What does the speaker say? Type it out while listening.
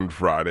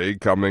Friday,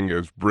 coming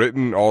as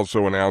Britain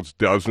also announced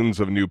dozens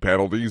of new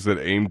penalties that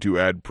aim to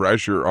add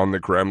pressure on the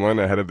Kremlin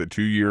ahead of the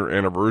 2-year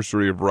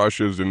anniversary of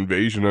Russia's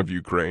invasion of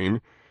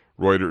Ukraine.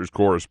 Reuters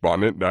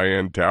correspondent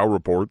Diane Tao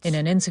reports. In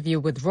an interview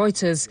with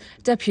Reuters,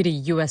 Deputy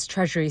U.S.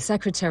 Treasury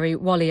Secretary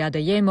Wally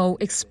Adeyemo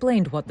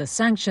explained what the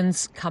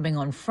sanctions coming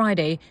on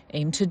Friday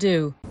aim to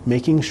do.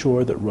 Making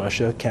sure that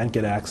Russia can't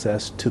get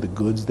access to the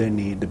goods they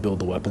need to build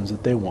the weapons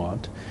that they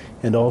want,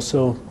 and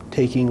also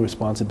taking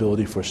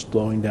responsibility for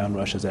slowing down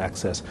Russia's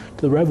access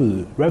to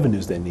the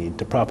revenues they need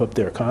to prop up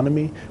their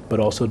economy, but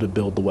also to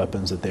build the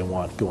weapons that they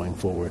want going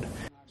forward.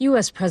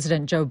 U.S.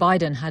 President Joe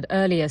Biden had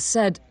earlier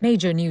said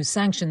major new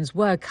sanctions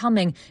were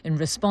coming in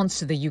response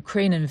to the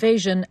Ukraine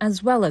invasion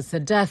as well as the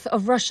death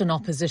of Russian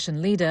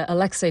opposition leader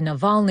Alexei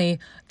Navalny,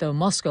 though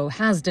Moscow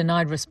has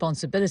denied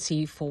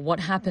responsibility for what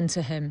happened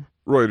to him.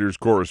 Reuters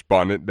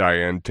correspondent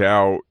Diane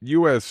Tao.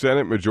 U.S.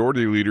 Senate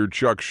Majority Leader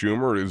Chuck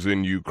Schumer is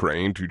in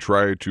Ukraine to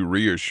try to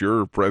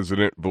reassure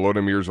President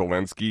Volodymyr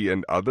Zelensky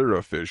and other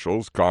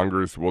officials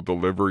Congress will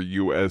deliver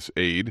U.S.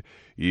 aid,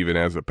 even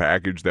as a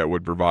package that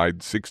would provide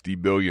 $60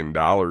 billion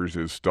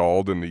is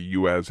stalled in the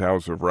U.S.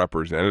 House of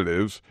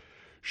Representatives.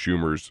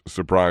 Schumer's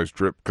surprise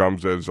trip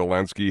comes as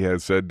Zelensky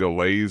has said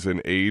delays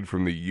in aid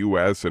from the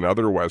U.S. and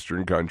other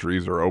Western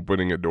countries are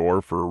opening a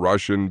door for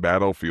Russian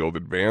battlefield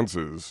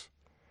advances.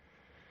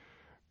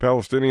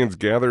 Palestinians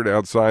gathered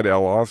outside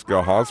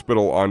Al-Aqsa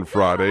Hospital on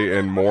Friday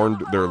and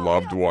mourned their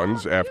loved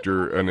ones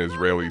after an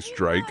Israeli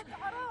strike.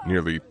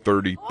 Nearly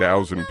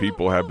 30,000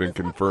 people have been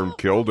confirmed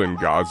killed in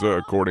Gaza,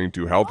 according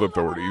to health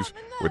authorities,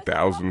 with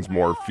thousands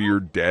more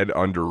feared dead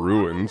under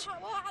ruins.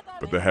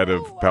 But the head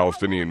of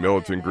Palestinian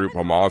militant group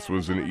Hamas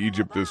was in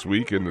Egypt this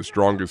week, in the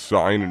strongest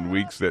sign in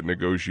weeks that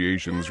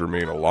negotiations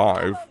remain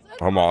alive.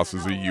 Hamas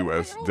is a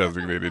U.S.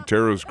 designated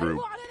terrorist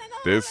group.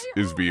 This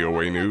is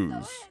VOA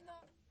News.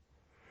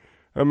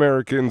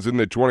 Americans in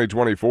the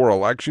 2024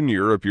 election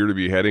year appear to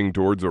be heading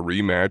towards a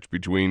rematch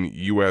between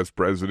U.S.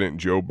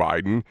 President Joe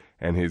Biden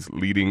and his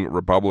leading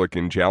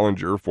Republican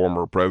challenger,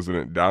 former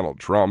President Donald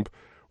Trump.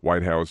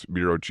 White House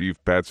Bureau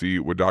Chief Patsy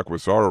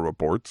Widakwasara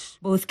reports.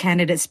 Both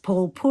candidates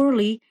poll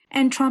poorly,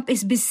 and Trump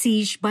is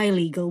besieged by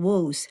legal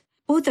woes.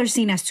 Both are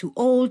seen as too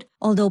old,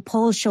 although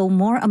polls show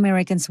more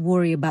Americans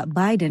worry about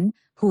Biden,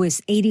 who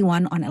is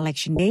 81 on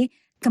Election Day,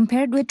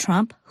 compared with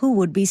Trump, who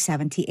would be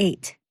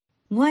 78.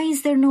 Why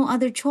is there no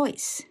other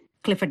choice?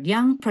 Clifford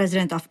Young,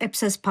 president of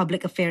Ipsos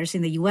Public Affairs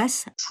in the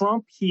U.S.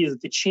 Trump, he is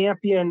the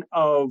champion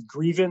of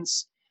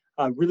grievance,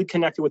 really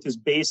connected with his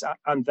base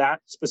on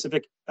that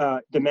specific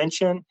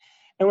dimension.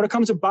 And when it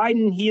comes to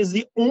Biden, he is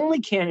the only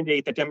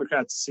candidate that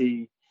Democrats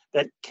see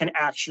that can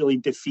actually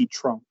defeat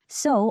Trump.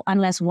 So,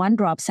 unless one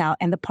drops out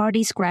and the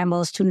party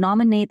scrambles to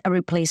nominate a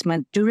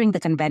replacement during the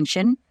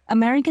convention,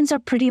 Americans are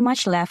pretty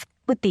much left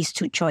with these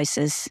two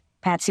choices.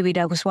 Patsy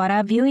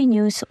Widakwasara, VOA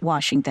News,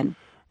 Washington.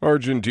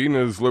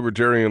 Argentina's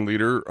libertarian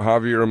leader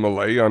Javier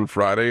Milei on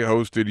Friday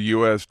hosted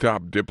U.S.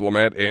 top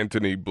diplomat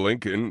Antony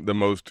Blinken, the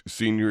most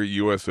senior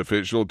U.S.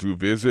 official to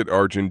visit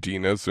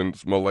Argentina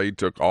since Milei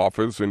took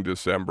office in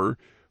December,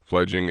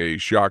 pledging a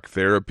shock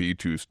therapy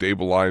to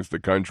stabilize the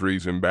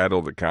country's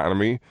embattled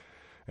economy.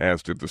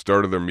 Asked at the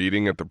start of their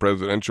meeting at the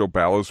presidential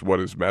palace what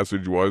his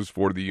message was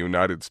for the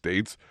United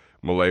States,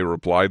 Milei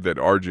replied that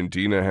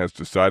Argentina has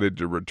decided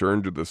to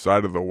return to the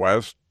side of the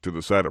West, to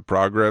the side of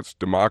progress,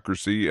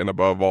 democracy, and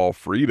above all,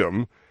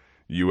 freedom.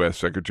 U.S.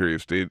 Secretary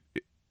of State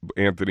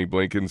Antony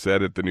Blinken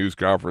said at the news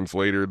conference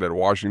later that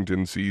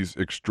Washington sees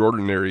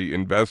extraordinary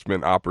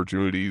investment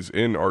opportunities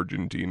in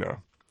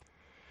Argentina.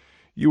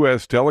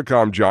 U.S.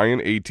 telecom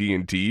giant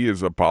AT&T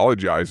is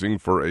apologizing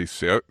for a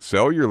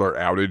cellular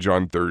outage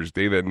on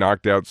Thursday that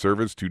knocked out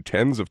service to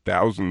tens of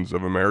thousands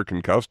of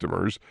American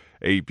customers.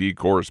 AP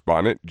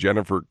correspondent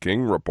Jennifer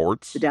King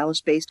reports. The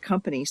Dallas-based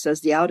company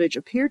says the outage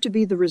appeared to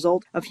be the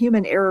result of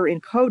human error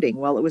in coding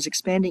while it was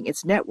expanding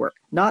its network,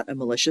 not a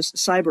malicious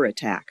cyber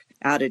attack.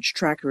 Outage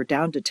Tracker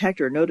Down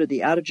Detector noted the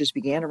outages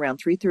began around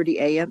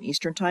 3:30 a.m.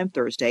 Eastern Time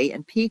Thursday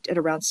and peaked at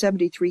around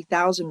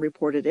 73,000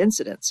 reported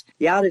incidents.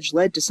 The outage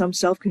led to some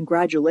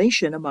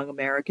self-congratulation among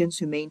Americans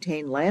who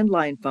maintain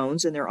landline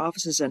phones in their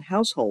offices and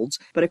households,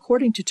 but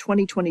according to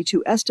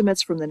 2022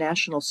 estimates from the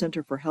National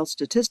Center for Health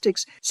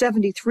Statistics,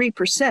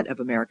 73%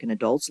 of American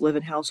adults live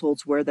in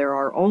households where there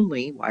are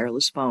only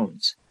wireless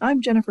phones.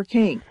 I'm Jennifer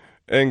King.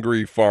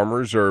 Angry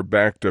farmers are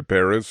back to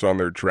Paris on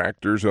their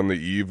tractors on the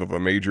eve of a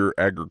major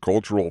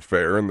agricultural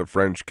fair in the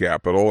French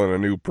capital and a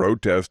new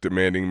protest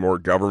demanding more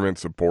government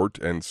support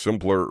and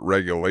simpler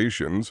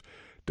regulations.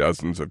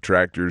 Dozens of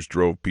tractors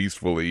drove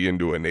peacefully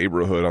into a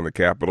neighborhood on the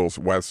capital's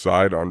west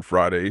side on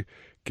Friday,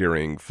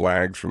 carrying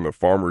flags from the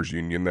farmers'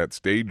 union that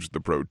staged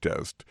the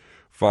protest.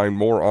 Find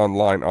more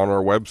online on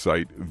our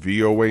website,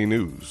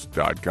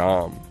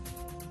 voanews.com.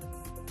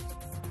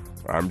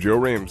 I'm Joe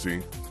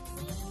Ramsey.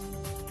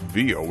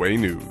 VOA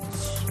News.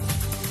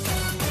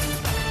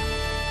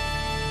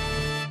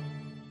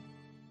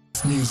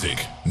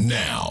 Music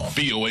now.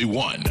 VOA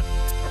 1.